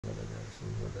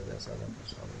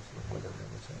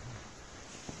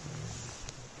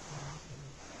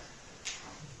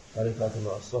Tariqa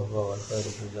والخير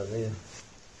في الجميع.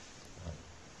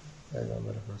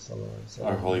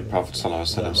 Our Holy Prophet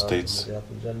ﷺ states,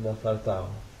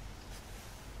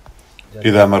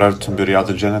 إِذَا مَرَرْتُمْ بِرِيَاضِ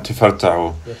الْجَنَّةِ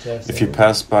فَارْتَعُوا. If you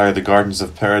pass by the gardens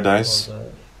of paradise,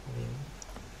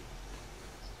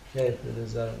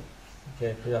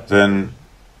 then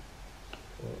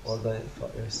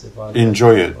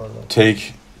enjoy it,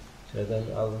 take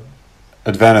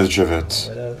advantage of it,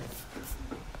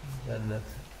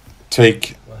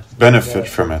 take benefit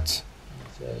from it.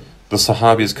 The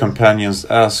Sahabi's companions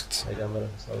asked,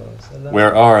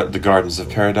 where are the gardens of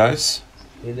paradise?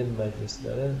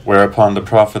 Whereupon the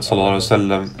Prophet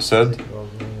ﷺ said,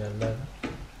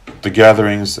 the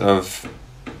gatherings of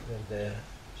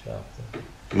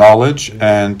knowledge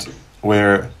and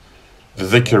where the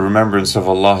dhikr, remembrance of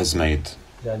Allah, is made.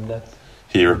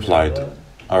 He replied,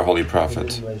 our Holy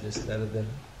Prophet,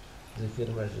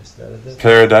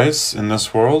 paradise in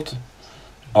this world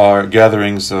are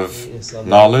gatherings of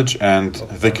knowledge and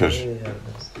dhikr,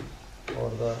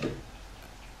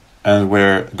 and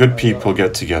where good people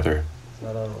get together.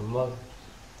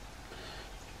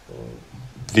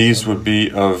 These would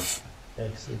be of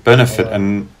benefit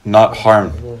and not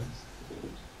harm.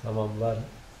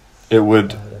 It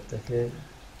would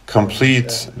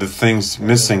complete the things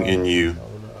missing in you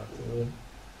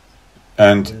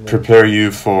and prepare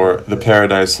you for the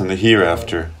paradise and the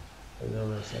hereafter.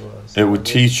 It would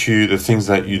teach you the things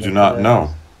that you do not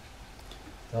know.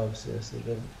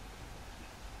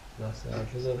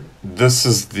 This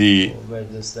is the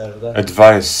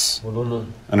advice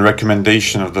and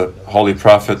recommendation of the Holy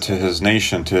Prophet to his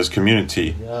nation, to his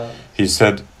community. He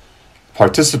said,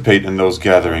 participate in those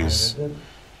gatherings.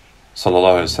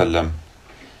 Sallallahu Alaihi Wasallam.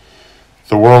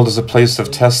 The world is a place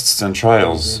of tests and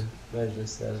trials,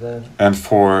 and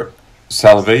for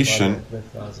salvation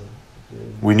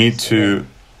we need to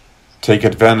take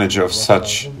advantage of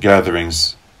such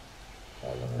gatherings.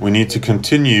 We need to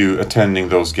continue attending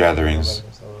those gatherings.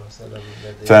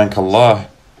 Thank Allah,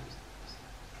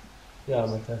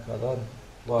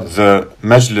 the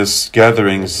majlis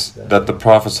gatherings that the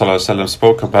Prophet ﷺ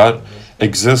spoke about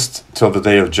exist till the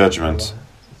Day of Judgment.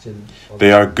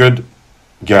 They are good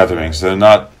gatherings, they're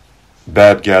not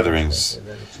bad gatherings.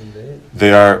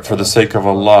 They are for the sake of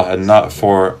Allah and not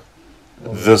for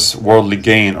this worldly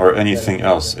gain or anything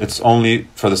else. It's only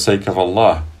for the sake of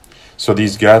Allah. So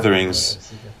these gatherings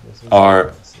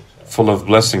are full of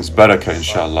blessings, barakah,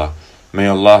 inshallah. May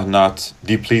Allah not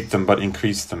deplete them but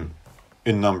increase them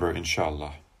in number,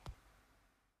 inshallah.